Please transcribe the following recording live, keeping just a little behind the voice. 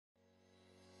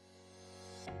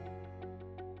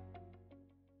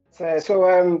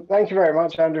Thank you very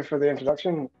much, Andrew, for the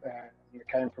introduction and the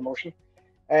kind promotion.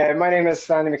 My name is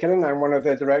Sandy McKinnon. I'm one of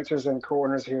the directors and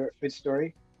co-owners here at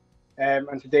Foodstory. And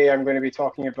today I'm going to be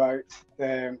talking about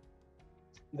the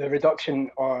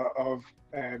reduction of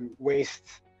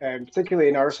waste, particularly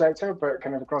in our sector, but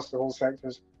kind of across the whole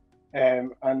sectors,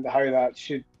 and how that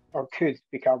should or could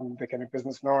become the kind of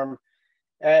business norm.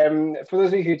 For those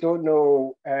of you who don't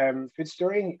know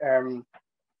Foodstory,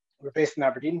 we're based in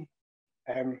Aberdeen.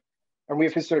 And we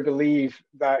at Foodstory believe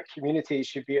that community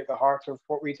should be at the heart of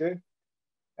what we do.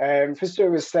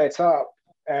 Foodstory was set up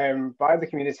by the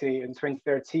community in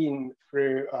 2013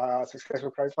 through a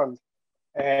successful crowdfund,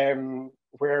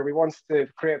 where we wanted to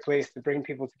create a place to bring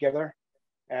people together,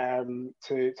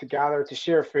 to gather, to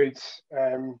share foods,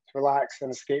 to relax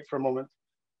and escape for a moment,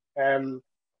 and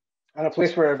a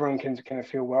place where everyone can kind of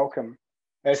feel welcome.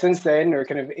 Since then, we're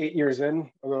kind of 8 years in,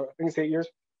 although I think it's 8 years.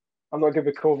 I'm not good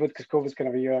with COVID because COVID's kind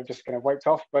of a year I've just kind of wiped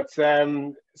off. But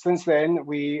since then,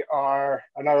 we are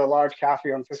another large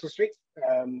cafe on Thistle Street.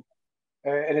 In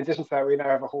addition to that, we now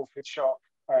have a whole food shop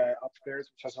upstairs,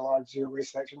 which has a large zero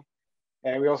waste section.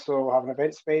 We also have an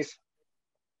event space,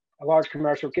 a large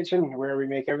commercial kitchen where we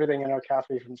make everything in our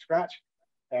cafe from scratch,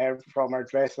 from our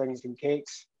dressings and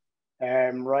cakes,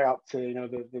 right up to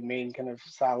the main kind of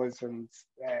salads and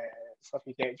stuff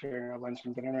you get during our lunch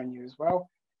and dinner menu as well.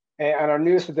 And our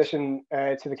newest addition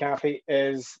to the cafe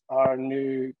is our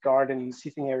new garden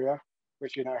seating area,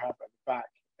 which we now have at the back.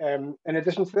 In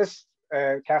addition to this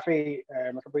cafe,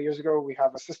 a couple of years ago, we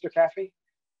have a sister cafe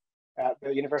at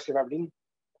the University of Aberdeen,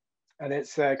 and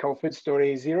it's called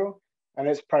Foodstory Zero. And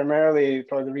it's primarily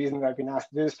probably the reason that I've been asked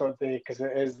to do this sort of day, because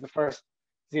it is the first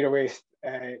zero waste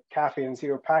cafe and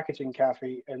zero packaging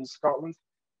cafe in Scotland.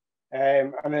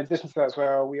 And in addition to that as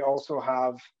well, we also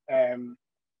have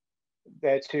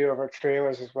the two of our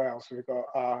trailers as well. So we've got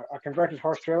a converted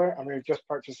horse trailer, and we've just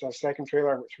purchased a second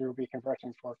trailer, which we will be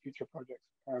converting for future projects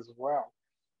as well.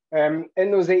 In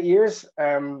those 8 years,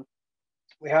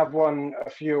 we have won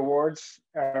a few awards.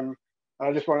 I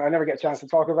never get a chance to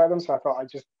talk about them, so I thought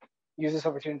I'd just use this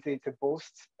opportunity to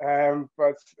boast.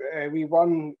 But we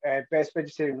won Best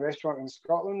Vegetarian Restaurant in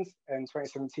Scotland in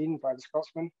 2017 by the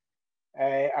Scotsman.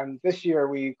 And this year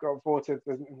we got voted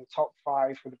in the top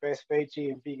 5 for the best veggie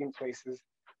and vegan places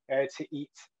to eat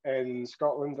in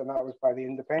Scotland, and that was by the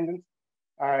Independent.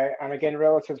 And again,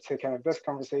 relative to kind of this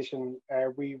conversation,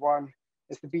 we won,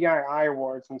 it's the BII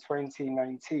Awards in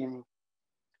 2019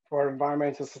 for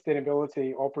Environmental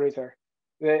Sustainability Operator.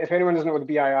 If anyone doesn't know what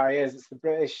the BII is, it's the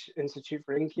British Institute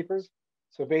for Innkeepers.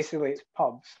 So basically it's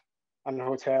pubs and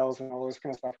hotels and all this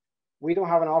kind of stuff. We don't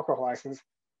have an alcohol license,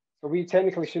 so we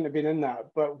technically shouldn't have been in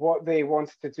that, but what they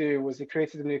wanted to do was they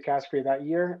created a new category that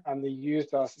year, and they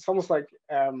used us. It's almost like,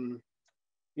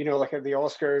 like at the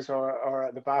Oscars or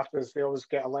at the BAFTAs, they always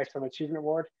get a Lifetime Achievement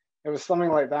Award. It was something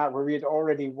like that, where we had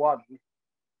already won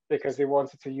because they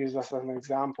wanted to use us as an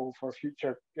example for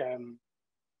future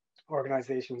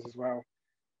organizations as well.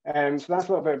 So that's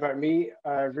a little bit about me.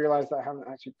 I realized that I haven't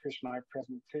actually pushed my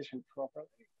presentation properly.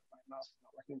 My mouse is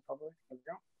not working properly. There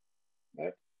we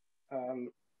go.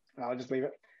 Nope. I'll just leave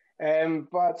it.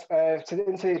 But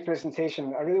in today's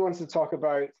presentation, I really wanted to talk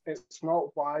about it's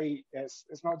not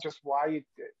just why you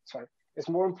do it. Sorry, it's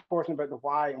more important about the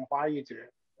why and why you do it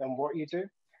than what you do.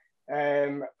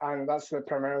 And that's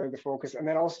primarily the focus. And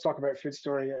then also talk about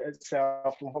Foodstory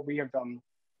itself and what we have done,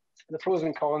 the pros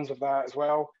and cons of that as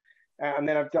well. And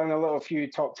then I've done a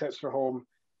few top tips for home,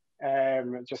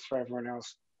 just for everyone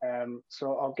else.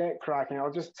 So I'll get cracking. I'll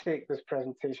just take this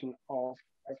presentation off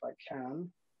if I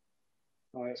can.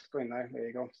 Oh, it's going now. There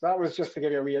you go. So that was just to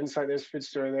give you a wee insight. There's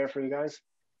Foodstory there for you guys.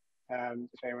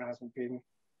 If anyone hasn't been,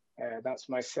 that's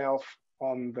myself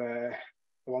on the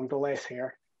one with the less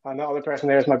hair. And the other person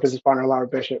there is my business partner, Lara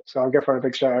Bishop. So I'll give her a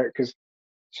big shout out because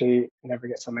she never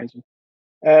gets a mention.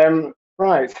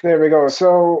 Right, there we go.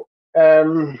 So,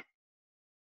 so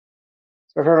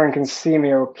if everyone can see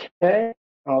me okay,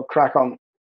 I'll crack on.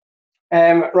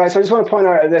 Right, so I just want to point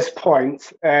out at this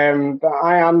point that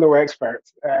I am no expert.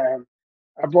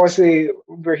 Obviously,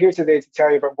 we're here today to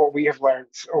tell you about what we have learned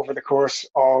over the course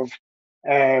of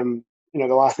the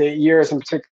last 8 years, and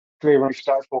particularly when we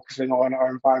start focusing on our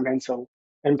environmental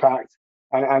impact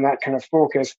and that kind of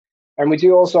focus. And we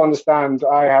do also understand,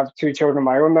 I have 2 children of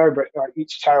my own now, but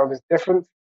each child is different.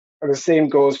 And the same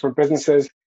goes for businesses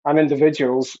and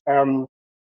individuals.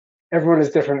 Everyone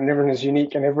is different and everyone is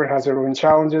unique, and everyone has their own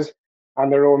challenges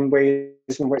and their own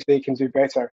ways in which they can do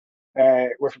better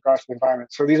with regards to the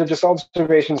environment. So these are just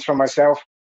observations from myself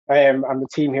and the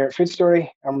team here at Foodstory,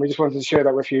 and we just wanted to share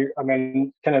that with you and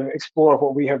then kind of explore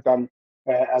what we have done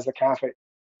as a cafe.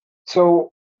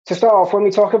 So To start off, when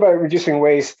we talk about reducing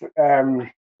waste,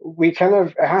 it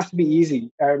has to be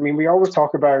easy. I mean, we always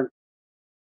talk about,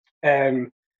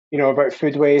 um, about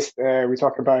food waste. We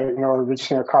talk about,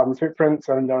 reducing our carbon footprint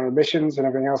and our emissions and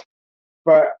everything else.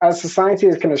 But as society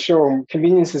has kind of shown,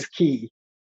 convenience is key,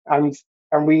 and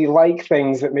and we like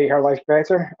things that make our life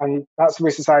better, and that's the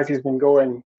way society has been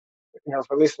going,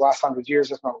 for at least the last 100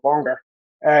 years, if not longer.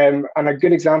 And a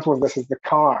good example of this is the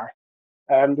car.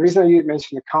 The reason I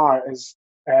mention the car is,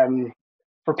 um,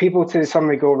 for people to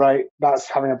suddenly go, right, that's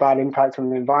having a bad impact on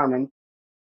the environment,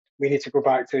 we need to go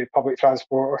back to public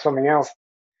transport or something else.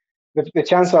 The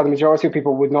chances are the majority of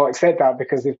people would not accept that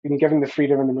because they've been given the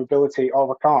freedom and the mobility of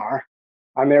a car,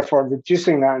 and therefore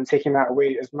reducing that and taking that away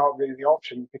is not really the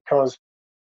option because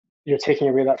you're taking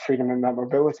away that freedom and that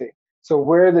mobility. So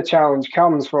where the challenge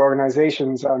comes for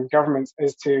organizations and governments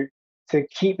is to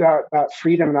keep that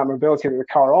freedom and that mobility that the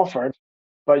car offered,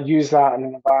 but use that in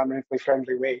an environmentally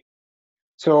friendly way.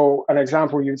 So an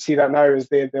example you would see that now is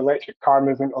the electric car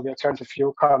movement or the alternative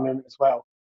fuel car movement as well.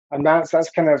 And that's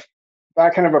kind of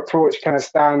that kind of approach kind of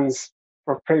stands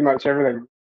for pretty much everything.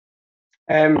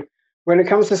 When it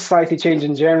comes to society change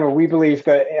in general, we believe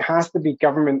that it has to be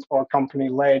government or company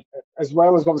led, as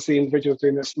well as obviously individuals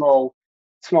doing the small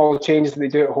changes that they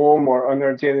do at home or on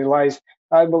their daily lives.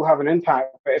 That will have an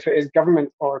impact. But if it is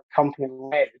government or company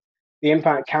led, the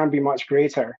impact can be much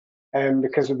greater,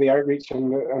 because of the outreach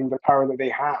and the power that they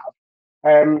have.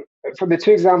 Um, for the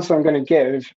two examples I'm going to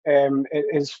give, it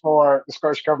is for the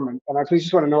Scottish Government. And I please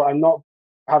just want to know I'm not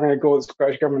having a go at the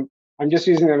Scottish Government. I'm just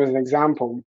using them as an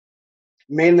example,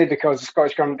 mainly because the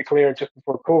Scottish Government declared just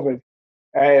before COVID,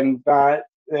 that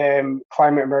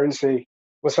climate emergency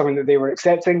was something that they were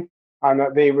accepting and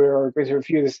that they were going to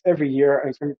review this every year and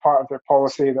it's going to be part of their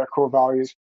policy, their core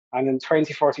values. And in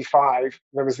 2045,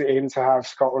 there was the aim to have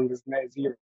Scotland as net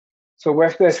zero. So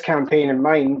with this campaign in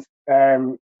mind,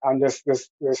 and this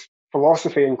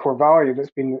philosophy and core value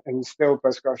that's been instilled by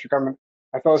the Scottish Government,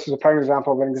 I thought this was a prime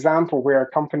example of an example where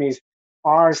companies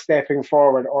are stepping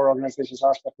forward or organisations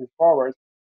are stepping forward,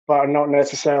 but are not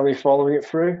necessarily following it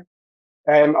through.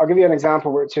 I'll give you an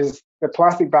example, which is the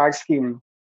plastic bag scheme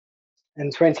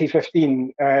in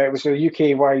 2015. It was a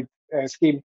UK-wide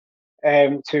scheme,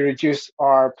 to reduce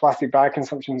our plastic bag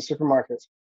consumption in supermarkets.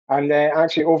 And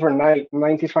actually, overnight,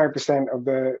 95% of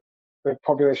the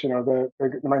population or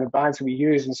the amount of bags that we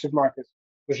use in supermarkets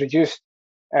was reduced.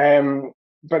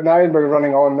 But now we're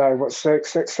running on now, what,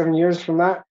 7 years from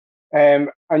that? And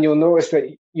you'll notice that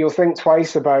you'll think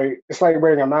twice about, it's like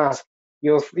wearing a mask.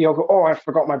 You'll go, oh, I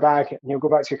forgot my bag, and you'll go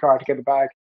back to your car to get the bag.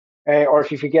 Or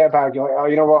if you forget a bag, you're like, oh,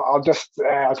 you know what? I'll just put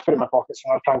it in my pockets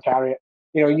and I'll try and carry it.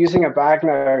 Using a bag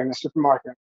now in the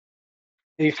supermarket,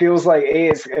 it feels like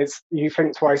it's you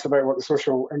think twice about what the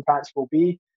social impacts will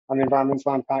be and the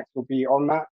environmental impacts will be on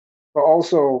that, but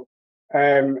also,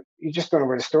 you just don't know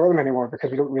where to store them anymore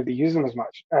because we don't really use them as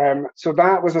much. So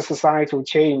that was a societal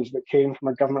change that came from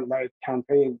a government-led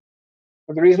campaign.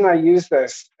 But the reason I use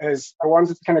this is I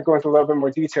wanted to kind of go into a little bit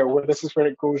more detail where this is where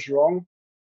it goes wrong.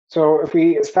 So if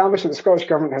we establish that the Scottish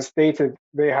Government has stated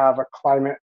they have a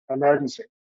climate emergency,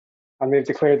 and they've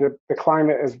declared that the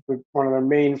climate is one of their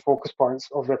main focus points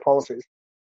of their policies.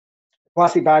 The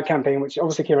plastic bag campaign, which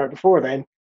obviously came out before then,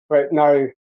 but now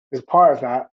is part of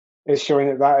that, is showing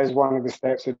that that is one of the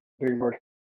steps of doing good.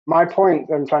 My point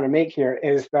I'm trying to make here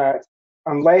is that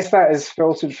unless that is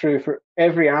filtered through for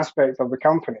every aspect of the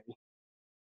company,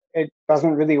 it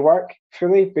doesn't really work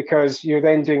fully because you're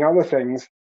then doing other things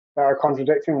that are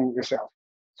contradicting yourself.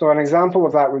 So an example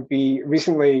of that would be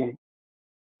recently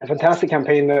a fantastic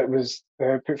campaign that was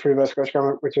put through by the Scottish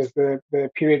Government, which is the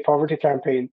period poverty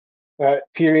campaign. That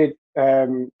period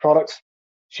products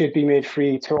should be made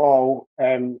free to all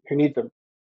who need them,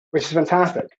 which is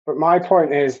fantastic. But my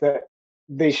point is that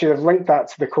they should have linked that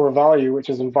to the core value, which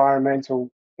is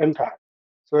environmental impact.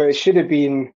 So it should have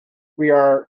been, we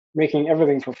are making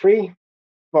everything for free,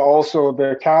 but also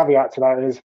the caveat to that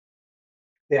is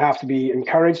they have to be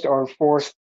encouraged or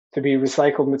forced to be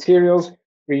recycled materials,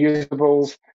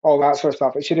 reusables, all that sort of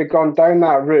stuff. It should have gone down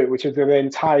that route, which is then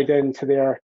tied into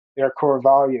their core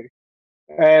value.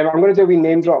 I'm going to do a wee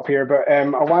name drop here, but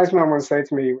a wise man once said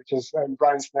to me, which is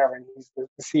Brian Snelling, he's the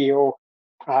CEO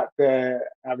at the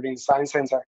Aberdeen Science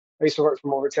Centre. I used to work for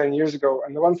him over 10 years ago,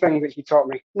 and the one thing that he taught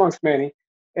me, amongst many,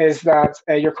 is that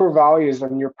your core values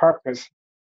and your purpose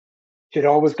should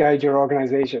always guide your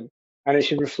organization, and it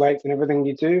should reflect in everything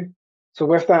you do. So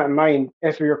with that in mind,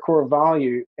 if your core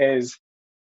value is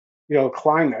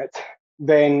climate,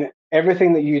 then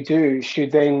everything that you do should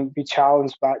then be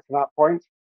challenged back to that point.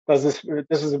 Does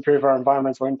this improve our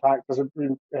environmental impact? Does it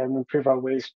improve our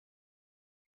waste?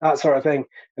 that sort of thing.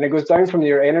 And it goes down from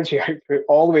your energy output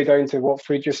all the way down to what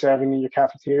food you're serving in your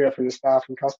cafeteria for your staff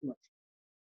and customers.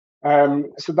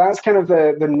 So that's kind of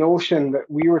the notion that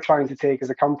we were trying to take as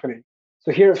a company.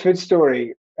 So here at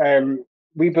Foodstory,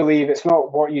 we believe it's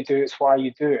not what you do, it's why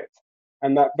you do it.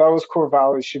 And that those core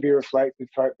values should be reflected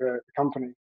throughout the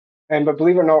company. But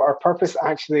believe it or not, our purpose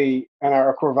actually and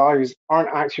our core values aren't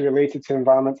actually related to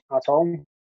environment at all.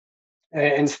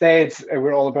 Instead,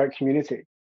 we're all about community.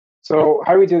 So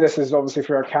how we do this is obviously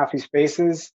through our cafe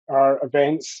spaces, our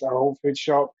events, our whole food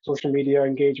shop, social media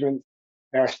engagement,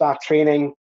 our staff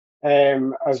training,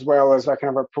 as well as our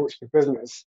kind of approach to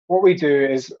business. What we do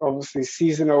is obviously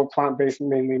seasonal plant-based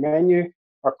mainly menu,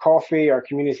 our coffee, our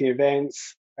community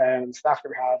events, staff that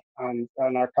we have,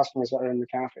 and our customers that are in the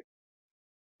cafe.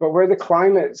 But where the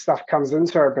climate stuff comes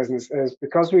into our business is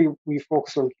because we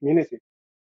focus on community.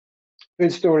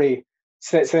 Foodstory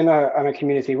sits in a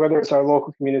community, whether it's our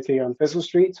local community on Thistle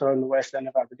Street or in the West End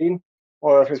of Aberdeen,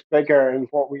 or if it's bigger in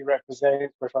what we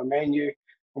represent with our menu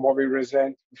and what we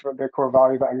present for the core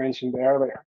value that I mentioned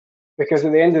earlier. Because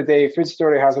at the end of the day,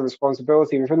 Foodstory has a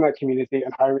responsibility within that community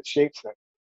and how it shapes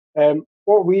it.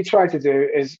 What we try to do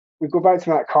is we go back to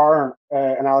that car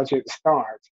analogy at the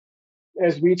start,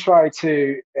 is we try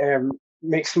to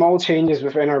make small changes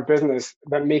within our business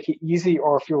that make it easy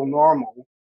or feel normal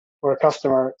for a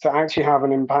customer to actually have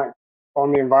an impact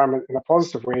on the environment in a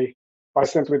positive way by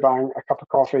simply buying a cup of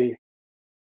coffee,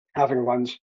 having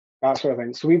lunch, that sort of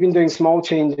thing. So we've been doing small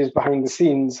changes behind the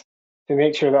scenes to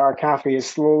make sure that our cafe is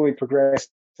slowly progressing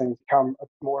to become a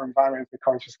more environmentally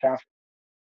conscious cafe.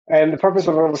 And the purpose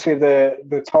of obviously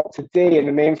the talk today and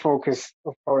the main focus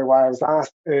of probably why I was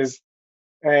asked is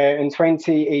in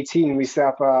 2018, we set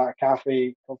up a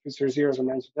cafe called Foodstory Zero, as I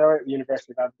mentioned earlier, at the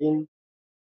University of Aberdeen.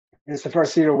 And it's the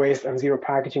first zero waste and zero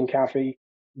packaging cafe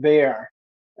there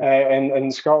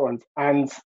in Scotland.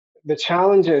 And the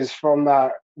challenges from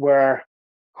that were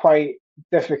quite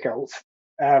difficult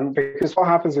because what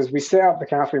happens is we set up the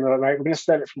cafe and we're like, right, we're going to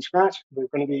start it from scratch. We're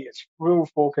going to be, its real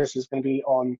focus is going to be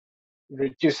on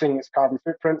reducing its carbon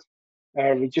footprint,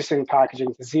 reducing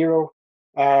packaging to zero,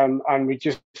 and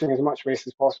reducing as much waste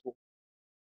as possible.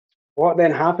 What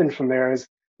then happened from there is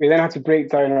we then had to break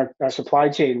down our supply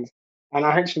chains and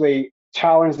actually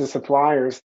challenge the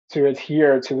suppliers to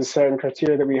adhere to the certain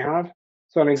criteria that we have.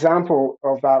 So an example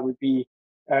of that would be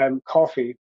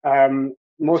coffee.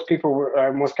 Most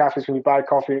cafes, when you buy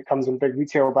coffee, it comes in big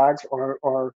retail bags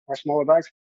or smaller bags.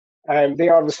 They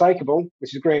are recyclable,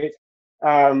 which is great.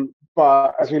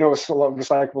 But as we know, with a lot of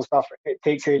recyclable stuff, it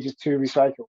takes ages to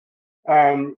recycle.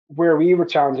 Where we were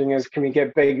challenging is, can we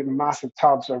get big, massive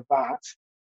tubs or vats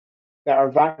that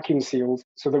are vacuum sealed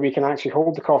so that we can actually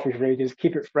hold the coffee for ages,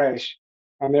 keep it fresh,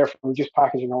 and therefore reduce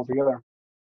packaging altogether.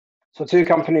 So two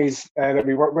companies that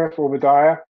we work with,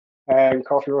 Obadiah,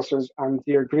 Coffee Roasters, and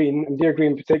Deer Green, and Deer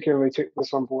Green particularly took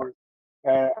this on board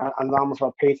and ran with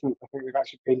our patent. I think they've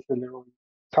actually painted in their own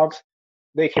tubs.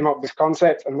 They came up with this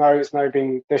concept, and now it's now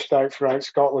being dished out throughout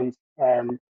Scotland,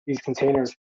 these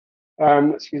containers.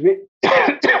 Excuse me.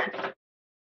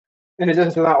 In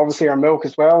addition to that, obviously our milk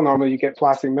as well. Normally you get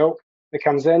plastic milk that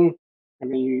comes in,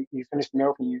 and then you finish the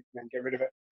milk and you then get rid of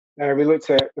it. We looked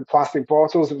at the plastic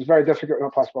bottles. It was very difficult,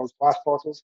 not plastic bottles, glass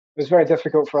bottles. It was very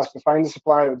difficult for us to find a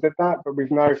supplier that did that, but we've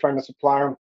now found a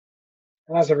supplier.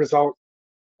 And as a result,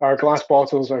 our glass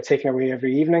bottles are taken away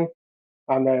every evening,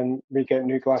 and then we get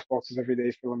new glass bottles every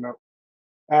day full of milk.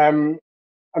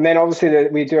 And then obviously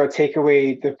we do a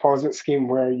takeaway deposit scheme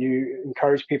where you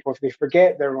encourage people, if they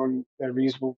forget their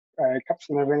reusable cups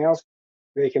and everything else,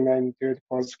 they can then do a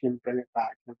deposit scheme, bring it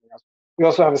back and everything else. We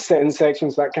also have a sit-in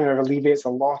section, so that kind of alleviates a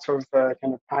lot of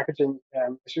kind of packaging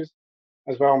issues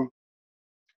as well.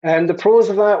 And the pros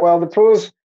of that, well, the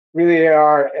pros really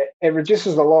are, it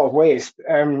reduces a lot of waste.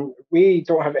 We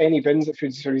don't have any bins at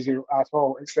Foodstory Zero at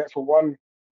all, except for one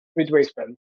food waste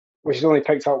bin, which is only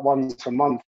picked up once a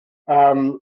month.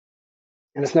 And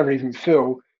it's never even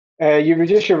full. You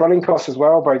reduce your running costs as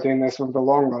well by doing this over the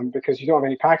long run because you don't have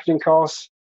any packaging costs.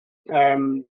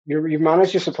 You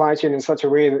manage your supply chain in such a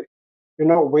way that you're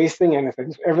not wasting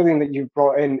anything. So everything that you've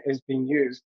brought in is being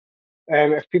used.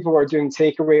 If people are doing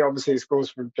takeaway, obviously this goes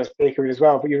for just takeaway as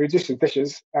well, but you reduce the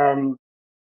dishes,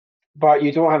 but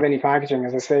you don't have any packaging,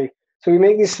 as I say. So we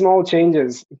make these small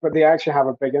changes, but they actually have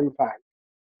a big impact.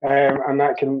 And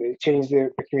that can change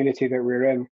the community that we're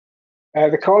in.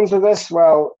 The cons of this,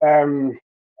 well, the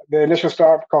initial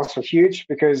startup costs are huge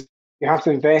because you have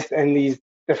to invest in these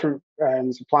different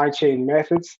supply chain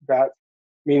methods. That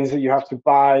means that you have to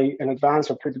buy in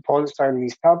advance or put deposits down in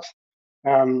these tubs,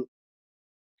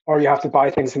 or you have to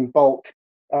buy things in bulk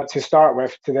to start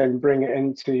with to then bring it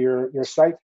into your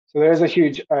site. So there's a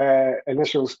huge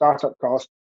initial startup cost.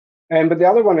 But the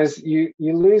other one is you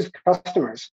lose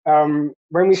customers. When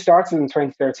we started in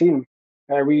 2013,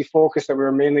 we focused that we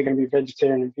were mainly going to be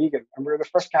vegetarian and vegan, and we were the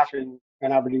first cafe in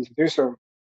Aberdeen to do so.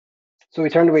 So we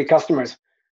turned away customers,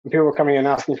 and people were coming in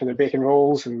asking for their bacon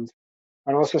rolls and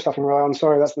all sorts of stuff. And we're like, I'm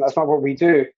sorry, that's not what we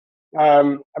do.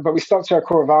 But we stuck to our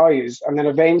core values, and then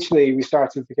eventually we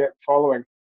started to get following.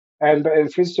 But in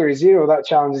Foodstory Zero, that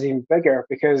challenge is even bigger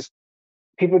because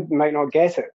people might not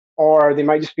get it, or they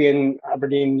might just be in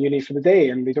Aberdeen Uni for the day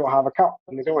and they don't have a cup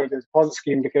and they don't want to do a deposit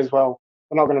scheme because, well,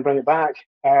 they're not going to bring it back.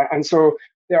 And so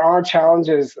there are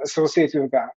challenges associated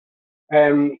with that.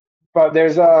 Um, but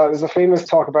there's a famous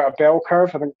talk about a bell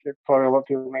curve. I think probably a lot of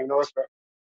people may know this, but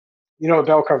a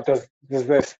bell curve does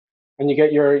this, and you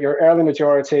get your early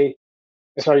majority.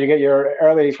 Sorry, you get your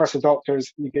early first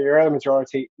adopters, you get your early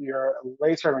majority, your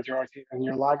later majority, and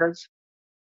your laggards.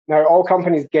 Now, all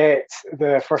companies get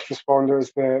the first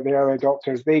responders, the early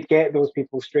adopters. They get those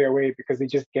people straight away because they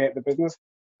just get the business.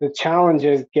 The challenge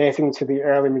is getting to the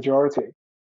early majority,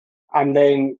 and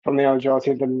then from the early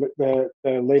majority, the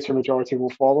later majority will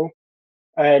follow.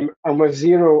 And with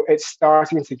Zero, it's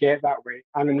starting to get that way.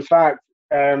 And in fact,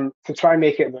 to try and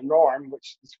make it the norm,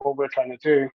 which is what we're trying to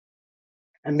do,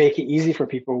 and make it easy for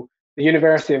people, the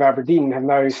University of Aberdeen have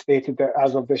now stated that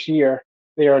as of this year,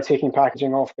 they are taking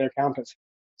packaging off their campus.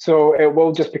 So it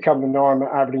will just become the norm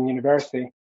at Aberdeen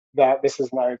University that this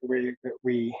is now the way that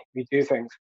we do things.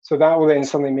 So that will then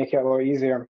suddenly make it a lot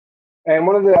easier. And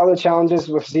one of the other challenges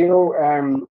with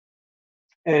Zero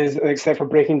is, except for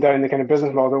breaking down the kind of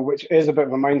business model, which is a bit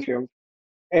of a minefield,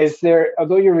 is there,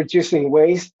 although you're reducing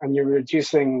waste and you're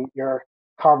reducing your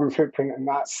carbon footprint in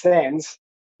that sense,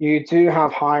 you do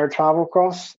have higher travel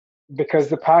costs because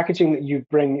the packaging that you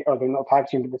bring, or not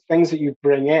packaging, but the things that you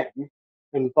bring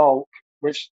in bulk,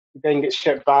 which then get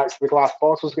shipped back. So the glass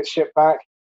bottles get shipped back,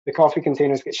 the coffee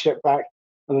containers get shipped back,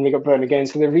 and then they get burned again.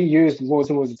 So they're reused loads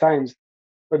and loads of times,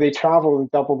 but they travel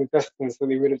double the distance that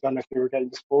they would have done if they were getting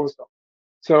disposed of.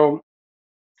 So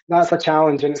that's a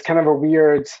challenge, and it's kind of a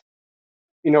weird,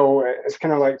 it's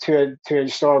kind of like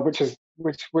two-edged sword,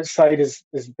 which side is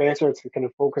better to kind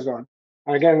of focus on.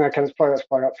 And again, that's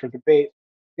probably up for debate.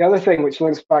 The other thing, which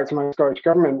links back to my Scottish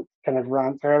Government kind of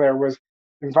rant earlier, was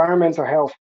environmental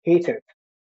health hate it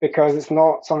because it's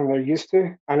not something they're used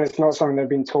to, and it's not something they're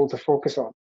being told to focus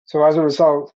on. So as a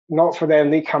result, not for them,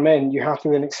 they come in, you have to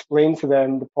then explain to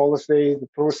them the policy, the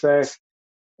process,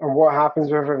 and what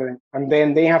happens with everything. And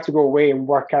then they have to go away and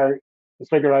work out and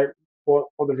figure out what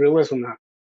the rule is on that.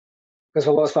 Because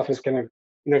a lot of stuff is kind of,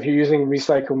 if you're using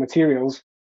recycled materials,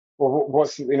 or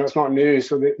it's not new,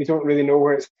 so they don't really know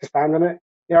where it's to stand on it.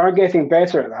 They are getting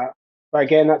better at that, but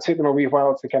again, that took them a wee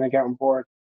while to kind of get on board.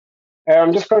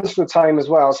 I'm just conscious of time as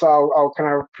well, so I'll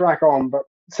kind of crack on. But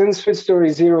since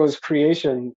Foodstory Zero's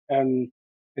creation in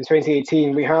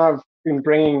 2018, we have been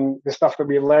bringing the stuff that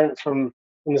we learned from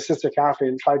the sister cafe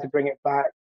and tried to bring it back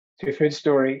to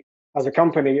Foodstory as a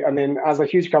company. And then as a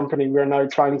huge company, we're now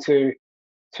trying to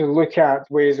look at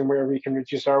ways in where we can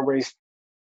reduce our waste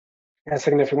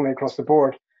significantly across the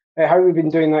board. How we've been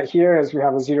doing that here is we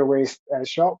have a zero waste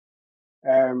shop,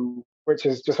 which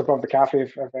is just above the cafe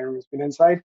if everyone's been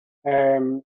inside.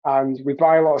 And we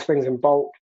buy a lot of things in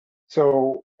bulk.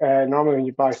 So normally when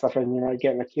you buy stuff in, you might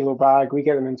get in a kilo bag. We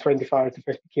get them in 25 to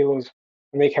 50 kilos,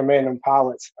 and they come in on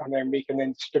pallets, and then we can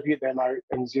then distribute them out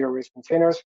in zero waste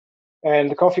containers. And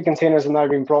the coffee containers have now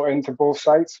been brought into both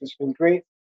sites, which has been great.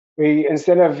 We,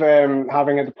 instead of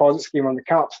having a deposit scheme on the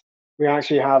cups, we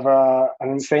actually have an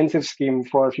incentive scheme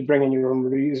for if you bring in your own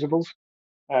reusables,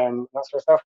 that sort of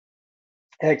stuff.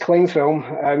 Cling film,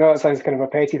 I know that sounds kind of a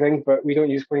petty thing, but we don't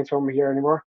use cling film here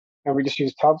anymore, and we just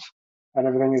use tubs, and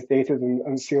everything is dated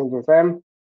and sealed with them.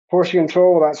 Portion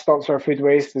control, that stops our food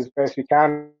waste as best we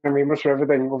can, and we monitor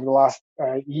everything over the last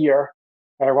year.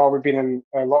 While we've been in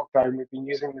lockdown, we've been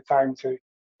using the time to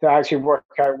actually work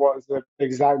out what is the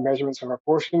exact measurements of our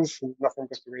portions, and nothing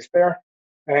goes to waste there.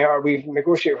 We've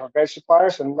negotiated with veg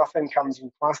suppliers, and nothing comes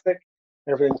in plastic.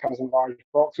 Everything comes in large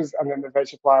boxes, and then the veg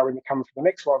supplier, when they come for the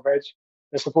next lot of veg,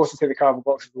 they're supposed to take the cardboard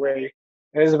boxes away.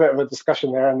 There is a bit of a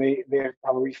discussion there, and they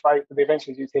have a wee fight, but they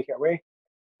eventually do take it away.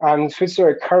 And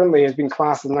Foodstory currently has been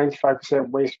classed as 95%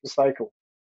 waste recycled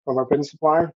from our bin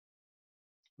supplier.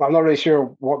 But I'm not really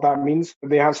sure what that means, but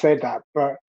they have said that.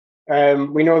 But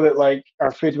we know that like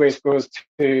our food waste goes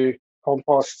to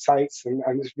compost sites and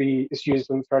it's used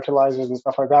in fertilizers and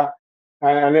stuff like that.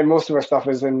 And then most of our stuff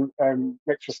is in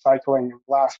mixed recycling and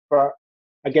glass. But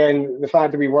again, the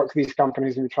fact that we work with these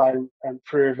companies and we try and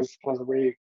improve is kind of the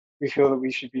way we feel that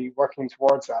we should be working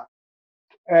towards that.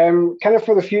 Kind of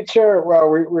for the future, well,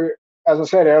 as I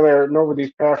said earlier,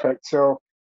 nobody's perfect. So,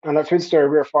 and at Foodstory,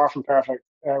 we're far from perfect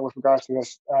with regards to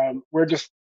this. We're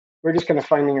just kind of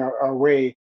finding our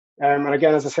way. And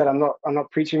again, as I said, I'm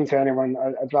not preaching to anyone.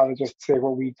 I'd rather just say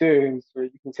what we do, so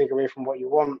you can take away from what you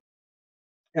want.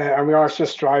 And we are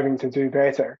just striving to do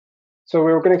better. So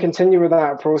we're going to continue with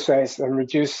that process and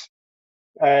reduce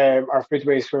our food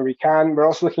waste where we can. We're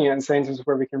also looking at incentives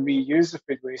where we can reuse the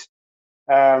food waste.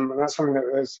 And that's something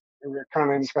we're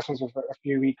currently in discussions with a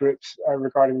few wee groups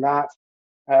regarding that.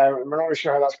 We're not really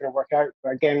sure how that's going to work out,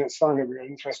 but again, it's something that we're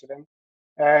interested in.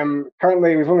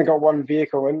 Currently, we've only got one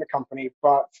vehicle in the company,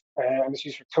 but and it's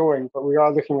used for towing. But we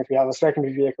are looking if we have a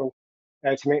secondary vehicle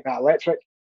to make that electric,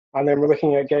 and then we're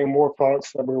looking at getting more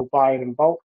products that we will buy in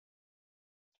bulk,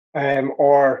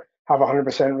 or have 100%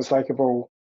 recyclable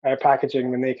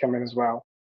packaging when they come in as well.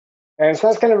 And so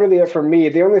that's kind of really it for me.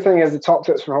 The only thing is the top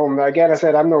tips from home. Now, again, I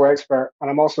said I'm no expert,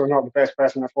 and I'm also not the best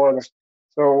person for this.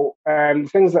 So the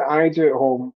things that I do at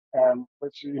home,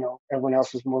 which everyone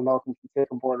else is more welcome to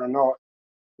take on board or not.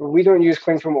 But we don't use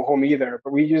cling film at home either,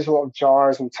 but we use a lot of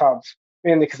jars and tubs,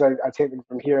 mainly because I take them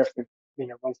from here if they,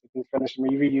 once they've been finished, and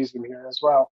we reuse them here as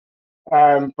well.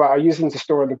 But I use them to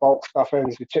store the bulk stuff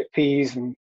in, so chickpeas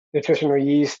and nutritional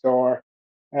yeast or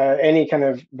any kind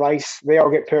of rice. They all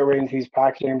get put away into these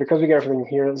packaging. And because we get everything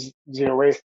here as zero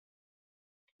waste,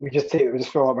 we just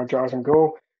fill up our jars and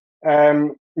go.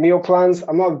 Meal plans.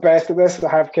 I'm not the best at this. I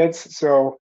have kids,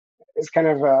 so it's kind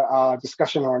of a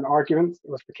discussion or an argument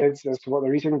with the kids as to what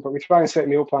they're eating. But we try and set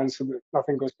meal plans so that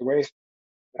nothing goes to waste.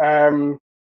 And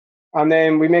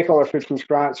then we make all our food from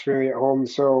scratch really at home.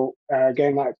 So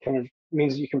again, that kind of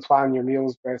means you can plan your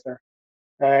meals better.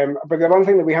 But the one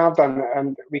thing that we have done,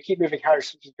 and we keep moving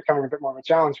house, which is becoming a bit more of a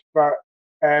challenge, but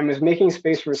is making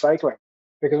space for recycling.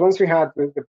 Because once we had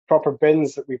the proper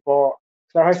bins that we bought,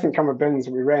 so our house didn't come with bins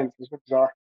that we rent, it was a bit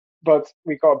bizarre, but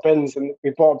we got bins and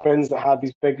we bought bins that had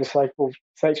these big recyclable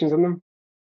sections in them.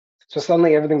 So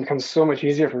suddenly everything becomes so much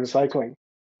easier for recycling.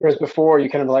 Whereas before you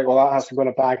kind of like, well, that has to go in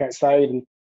a bag outside and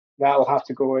that'll have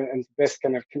to go into this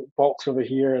kind of box over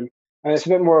here. And it's a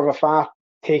bit more of a faff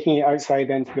taking it outside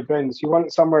into the bins. You want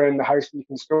it somewhere in the house that you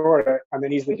can store it and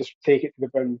then easily just take it to the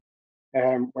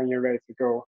bin when you're ready to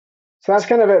go. So that's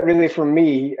kind of it really from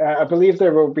me. I believe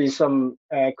there will be some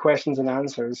questions and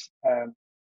answers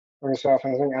for yourself,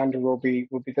 and I think Andrew will be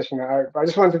dishing that out. But I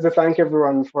just wanted to thank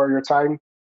everyone for your time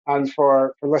and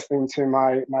for listening to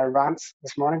my rants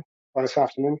this morning or this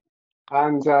afternoon.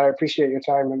 And I appreciate your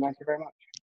time and thank you very much.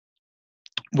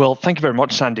 Well, thank you very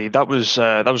much, Sandy. That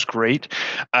was great,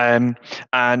 and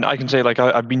I can say like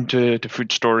I've been to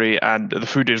Foodstory and the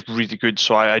food is really good.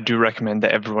 So I do recommend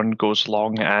that everyone goes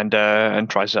along and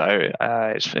tries it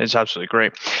out. It's absolutely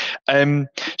great.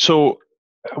 So,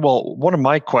 well, one of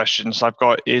my questions I've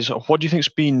got is, what do you think's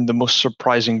been the most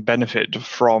surprising benefit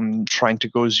from trying to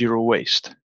go zero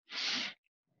waste?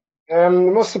 The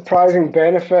most surprising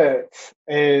benefit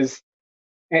is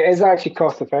it is actually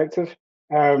cost effective.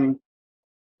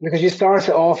 Because you start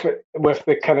it off with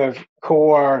the kind of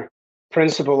core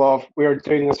principle of we're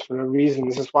doing this for a reason,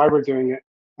 this is why we're doing it,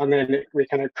 and then we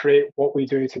kind of create what we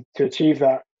do to achieve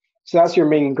that. So that's your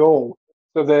main goal.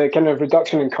 So the kind of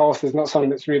reduction in cost is not something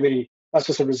that's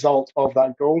just a result of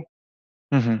that goal.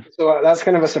 Mm-hmm. So that's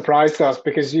kind of a surprise to us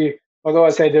because although I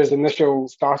say those initial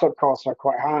startup costs are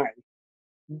quite high,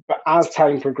 but as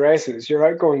time progresses, your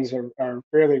outgoings are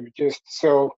fairly reduced.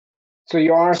 So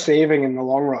you are saving in the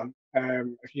long run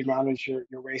if you manage your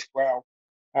waste well.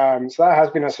 So that has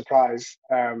been a surprise.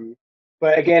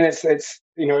 But again, it's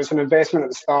an investment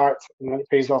at the start and then it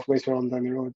pays off later on down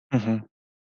the road. Mm-hmm.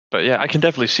 But yeah, I can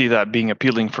definitely see that being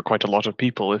appealing for quite a lot of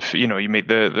people. If you make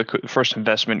the first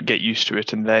investment, get used to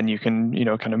it, and then you can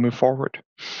kind of move forward.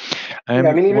 Yeah,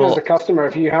 I mean, even as a customer,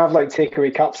 if you have like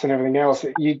takeaway cups and everything else,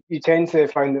 you tend to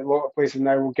find that a lot of places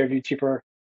now will give you cheaper.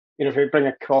 If you bring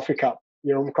a coffee cup,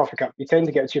 your own coffee cup, you tend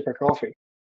to get a cheaper coffee.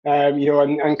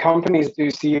 And companies do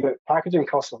see that packaging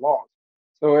costs a lot.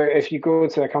 So if you go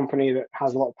to a company that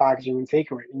has a lot of packaging and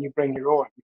takeaway, and you bring your own,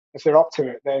 if they're up to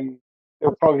it, then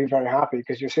they'll probably be very happy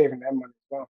because you're saving them money as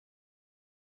well.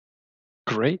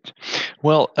 Great.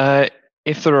 Well,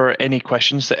 if there are any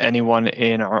questions that anyone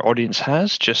in our audience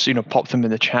has, just pop them in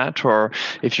the chat, or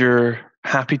if you're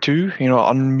happy to,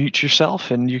 unmute yourself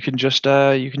and you can just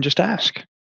ask.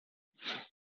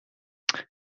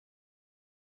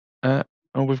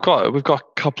 We've got a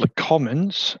couple of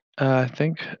comments, I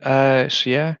think. So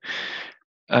yeah.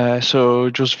 So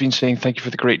Josephine saying, thank you for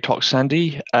the great talk,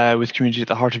 Sandy. With community at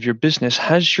the heart of your business,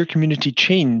 has your community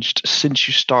changed since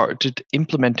you started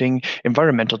implementing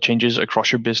environmental changes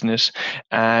across your business?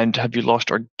 And have you lost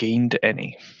or gained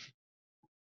any?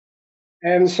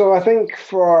 So I think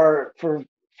for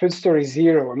Food Story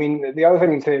Zero, I mean, the other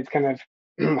thing to kind of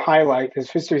highlight is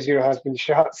Food Story Zero has been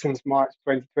shut since March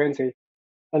 2020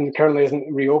 and currently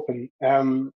isn't reopened.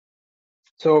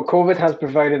 So COVID has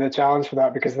provided a challenge for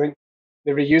that because I think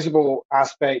the reusable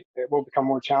aspect it will become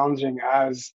more challenging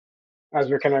as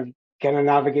we're kind of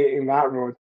navigating that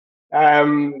road.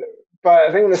 Um, but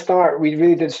I think at the start we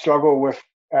really did struggle with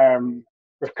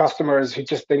customers who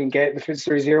just didn't get the Food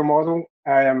Story Zero model.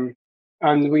 And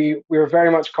we were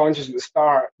very much conscious at the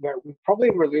start that we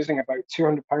probably were losing about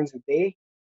 £200 a day,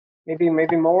 maybe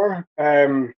more.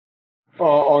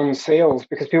 On sales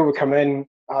because people would come in,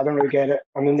 I don't really get it,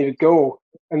 and then they would go.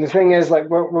 And the thing is, like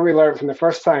what we learned from the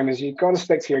first time is you've got to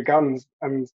stick to your guns,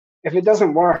 and if it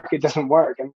doesn't work, it doesn't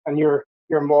work, and your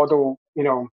model,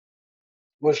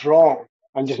 was wrong,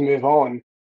 and just move on.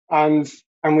 And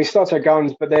and we stuck to our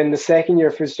guns, but then the second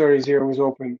year Food Story Zero was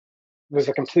open was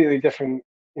a completely different,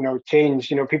 change.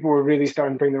 People were really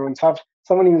starting to bring their own tubs.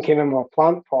 Someone even came in with a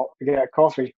plant pot to get a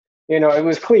coffee. It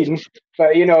was clean,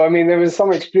 but I mean, there was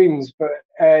some extremes, but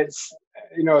it's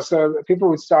so people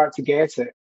would start to get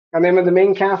it. And then with the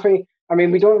main cafe, I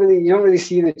mean, you don't really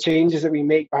see the changes that we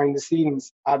make behind the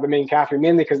scenes at the main cafe,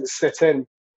 mainly because it's sit in.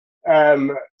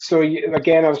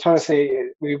 Again, I was trying to say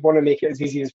we want to make it as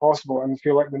easy as possible and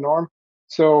feel like the norm.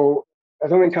 So I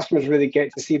don't think customers really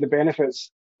get to see the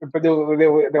benefits, but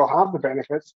they'll have the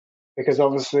benefits because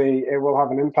obviously it will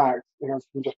have an impact,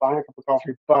 from just buying a cup of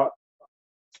coffee. But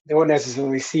they won't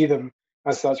necessarily see them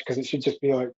as such because it should just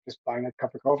be like just buying a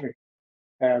cup of coffee.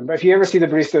 But if you ever see the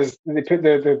baristas, they put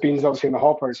the beans obviously in the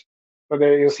hoppers, but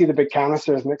you'll see the big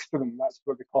canisters next to them. That's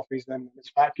what the coffee's in. It's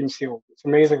vacuum sealed. It's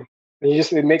amazing, and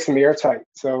it makes them airtight,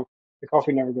 so the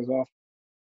coffee never goes off.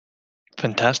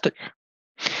 Fantastic.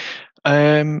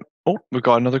 We've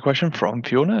got another question from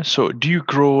Fiona. So, do you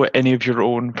grow any of your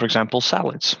own, for example,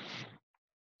 salads?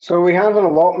 So we have an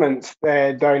allotment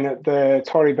down at the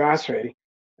Torrey Battery,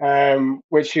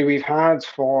 which we've had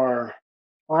for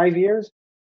 5 years.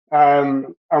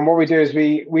 And what we do is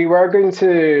we were going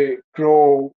to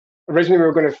grow. Originally, we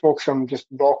were going to focus on just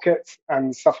rockets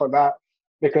and stuff like that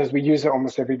because we use it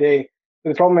almost every day.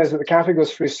 But the problem is that the cafe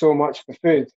goes through so much of the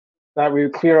food that we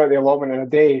would clear out the allotment in a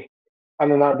day,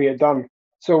 and then that'd be it done.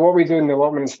 So what we do in the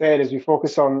allotment instead is we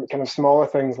focus on kind of smaller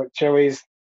things like chilies,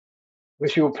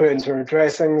 which we will put into our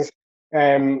dressings.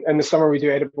 In the summer, we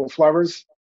do edible flowers.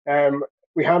 Um,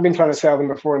 we have been trying to sell them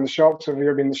before in the shop. So if you've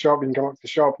ever been in the shop, you can come up to the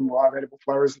shop and we'll have edible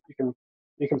flowers that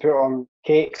you can put on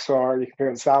cakes or you can put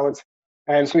in salads.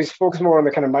 And so we focus more on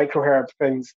the kind of micro herb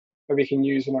things that we can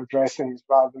use in our dressings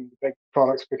rather than the big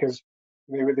products because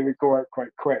they would go out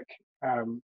quite quick.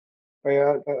 But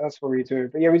yeah, that's what we do.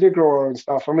 But yeah, we do grow our own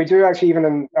stuff, and we do actually even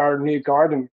in our new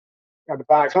garden at the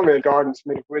back. It's not really a garden; it's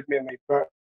made of wood mainly, but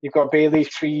you've got bay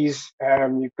leaf trees,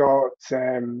 you've got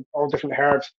all different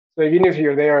herbs. So even if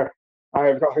you're there,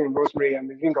 I've got things rosemary and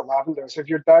we've even got lavender. So if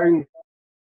you're down,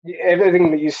 everything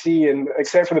that you see, and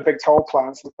except for the big tall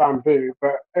plants, the bamboo,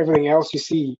 but everything else you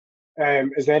see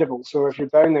is edible. So if you're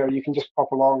down there, you can just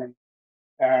pop along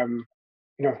and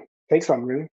take some.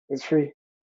 Really, it's free.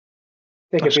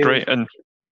 Take a That's bay leaf. great, and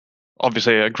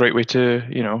obviously a great way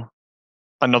to,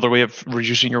 another way of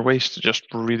reducing your waste just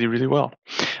really, really well.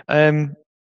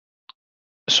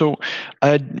 So,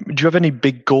 do you have any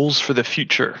big goals for the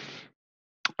future?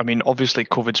 I mean, obviously,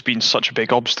 COVID's been such a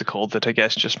big obstacle that I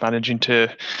guess just managing to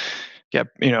get,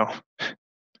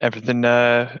 everything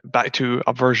back to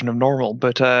a version of normal.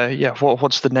 But yeah,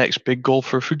 what's the next big goal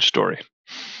for Food Story?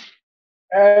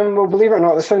 Well, believe it or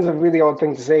not, this sounds a really odd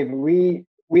thing to say, but we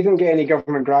didn't get any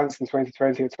government grants in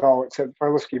 2020 at all, except the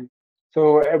furlough scheme.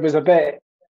 So it was a bit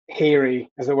hairy,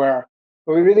 as it were.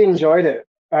 But we really enjoyed it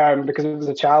because it was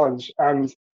a challenge. And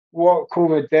what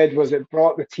COVID did was it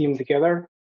brought the team together.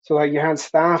 So like we had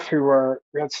staff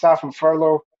on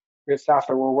furlough, we had staff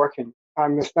that were working,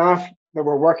 and the staff that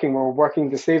were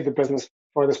working to save the business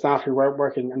for the staff who weren't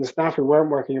working, and the staff who weren't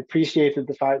working appreciated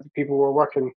the fact that people were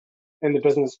working in the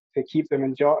business to keep them in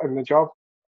the job.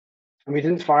 And we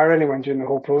didn't fire anyone during the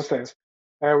whole process,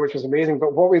 which was amazing.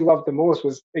 But what we loved the most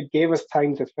was it gave us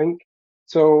time to think.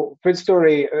 So Food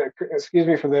Story, excuse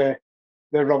me for the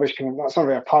rubbish, that's not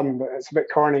really a pun, but it's a bit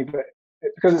corny, but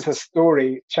because it's a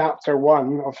story, chapter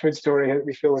one of Food Story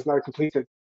we feel is now completed.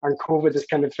 And COVID has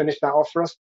kind of finished that off for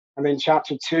us. And then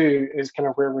chapter two is kind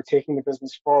of where we're taking the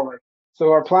business forward.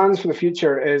 So our plans for the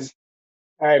future is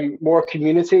more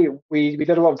community. We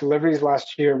did a lot of deliveries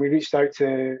last year. We reached out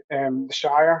to the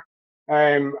Shire,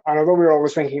 and although we were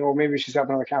always thinking, oh, maybe we should set up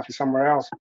another cafe somewhere else,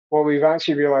 what we've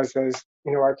actually realised is,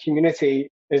 our community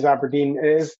is Aberdeen. It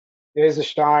is It is a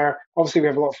shire. Obviously, we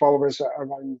have a lot of followers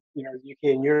around, the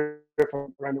UK and Europe,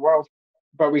 around the world,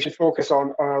 but we should focus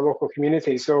on our local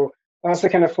community. So that's the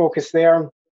kind of focus there.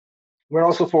 We're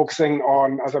also focusing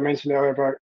on, as I mentioned earlier,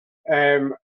 about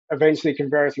um, eventually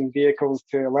converting vehicles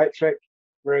to electric.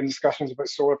 We're in discussions about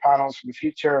solar panels for the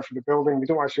future for the building. We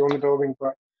don't actually own the building,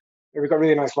 but we've got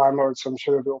really nice landlords, so I'm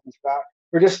sure they'll be open to that.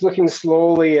 We're just looking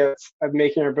slowly at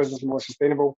making our business more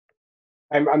sustainable.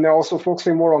 And they're also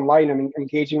focusing more online and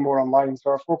engaging more online.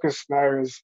 So our focus now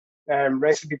is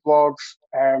recipe blogs,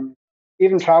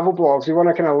 even travel blogs. We want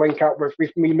to kind of link up with,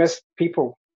 we miss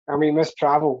people and we miss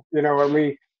travel, and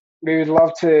we would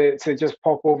love to just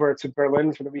pop over to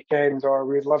Berlin for the weekend, or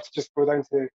we'd love to just go down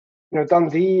to,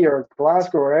 Dundee or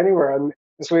Glasgow or anywhere. And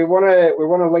so we want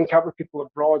to link up with people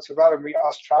abroad. So rather than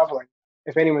us traveling,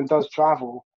 if anyone does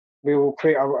travel, we will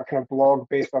create a kind of blog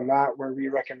based on that where we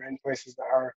recommend places that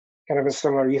are kind of a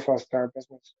similar ethos to our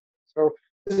business. So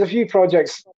there's a few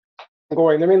projects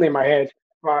going. They're mainly in my head,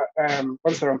 but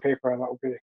once they're on paper, that'll be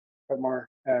a bit more.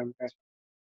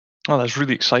 Oh, that's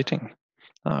really exciting.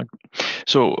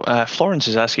 So Florence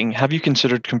is asking, have you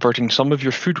considered converting some of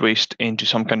your food waste into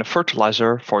some kind of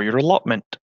fertilizer for your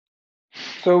allotment?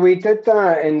 So we did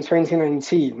that in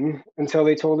 2019 until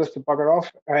they told us to bugger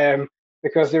off,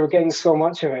 because they were getting so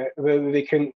much of it that they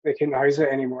couldn't house it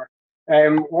anymore.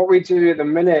 What we do at the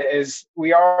minute is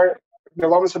the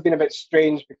allotments have been a bit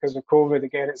strange because of COVID.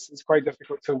 Again, it's quite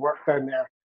difficult to work down there,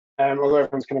 although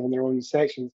everyone's kind of in their own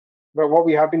sections. But what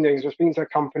we have been doing is we're speaking to a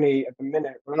company at the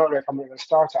minute. We're not really a company, we're a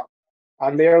startup,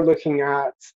 and they're looking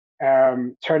at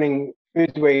turning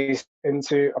food waste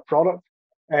into a product.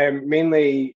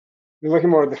 Mainly, they're looking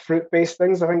more at the fruit-based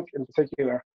things, I think, in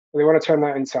particular. They want to turn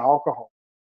that into alcohol.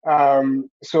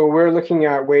 So we're looking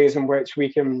at ways in which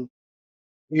we can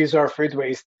use our food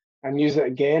waste and use it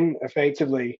again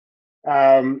effectively.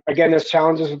 Again, there's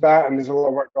challenges with that, and there's a lot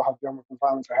of work they'll have to do with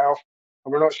environmental health,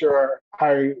 and we're not sure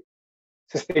how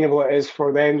sustainable it is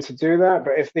for them to do that.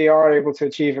 But if they are able to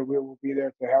achieve it, we will be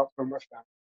there to help them with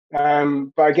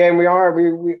that. But again,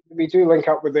 we do link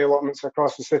up with the allotments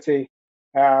across the city,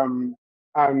 and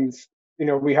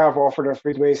we have offered our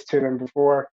food waste to them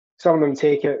before. Some of them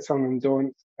take it, some of them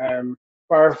don't.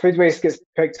 But our food waste gets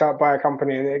picked up by a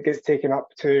company and it gets taken up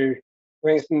to, I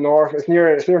think it's north. It's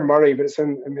near Murray, but it's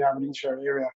in the Aberdeenshire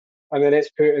area, and then it's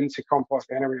put into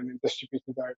compost anyway and then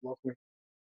distributed out locally.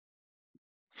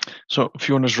 So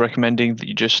Fiona's recommending that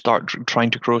you just start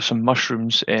trying to grow some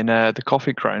mushrooms in the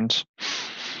coffee grounds.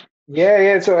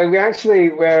 Yeah. So we actually,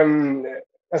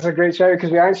 that's a great shout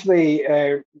because we actually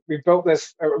we built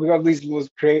this. We got these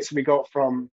crates we got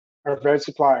from our bread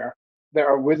supplier that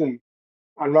are wooden,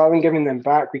 and rather than giving them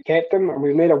back, we kept them and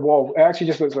we made a wall. It actually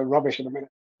just looks like rubbish at the minute.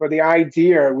 But the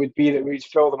idea would be that we'd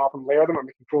fill them up and layer them, and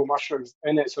we can grow mushrooms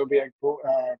in it, so it'd be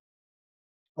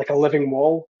like a living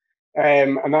wall.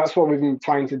 And that's what we've been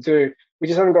trying to do. We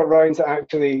just haven't got around to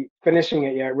actually finishing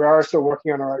it yet. We are still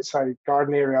working on our outside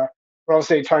garden area. We're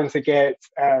obviously trying to get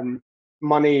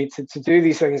money to do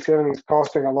these things because everything's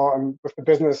costing a lot. And with the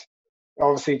business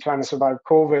obviously trying to survive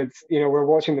COVID, we're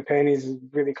watching the pennies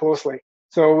really closely.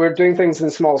 So we're doing things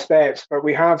in small steps, but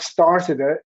we have started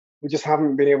it. We just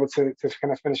haven't been able to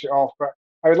kind of finish it off. But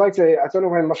I would like to, I don't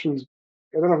know if mushrooms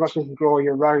can grow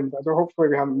year round. Hopefully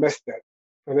we haven't missed it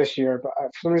for this year, but for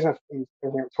some reason I think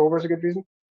October is a good reason.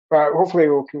 But hopefully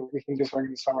we can do something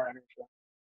in the summer anyway.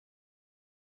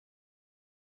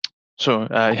 So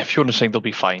if you're saying they'll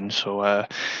be fine, so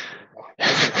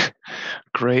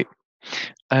great.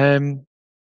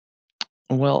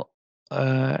 Well,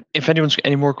 if anyone's got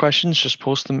any more questions, just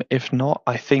post them. If not,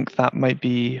 I think that might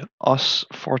be us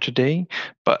for today.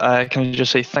 But can I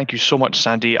just say thank you so much,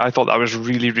 Sandy? I thought that was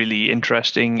really, really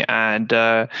interesting and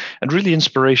really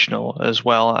inspirational as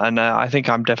well. And I think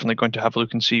I'm definitely going to have a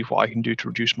look and see what I can do to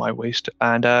reduce my waste.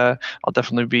 And I'll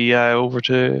definitely be over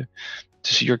to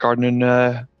see your garden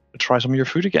and try some of your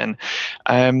food again.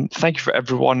 Thank you for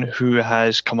everyone who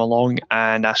has come along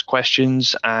and asked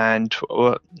questions and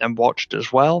watched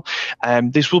as well.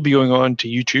 This will be going on to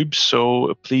YouTube,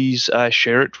 so please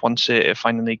share it once it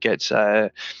finally gets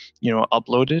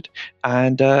uploaded.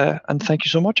 And thank you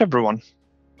so much, everyone.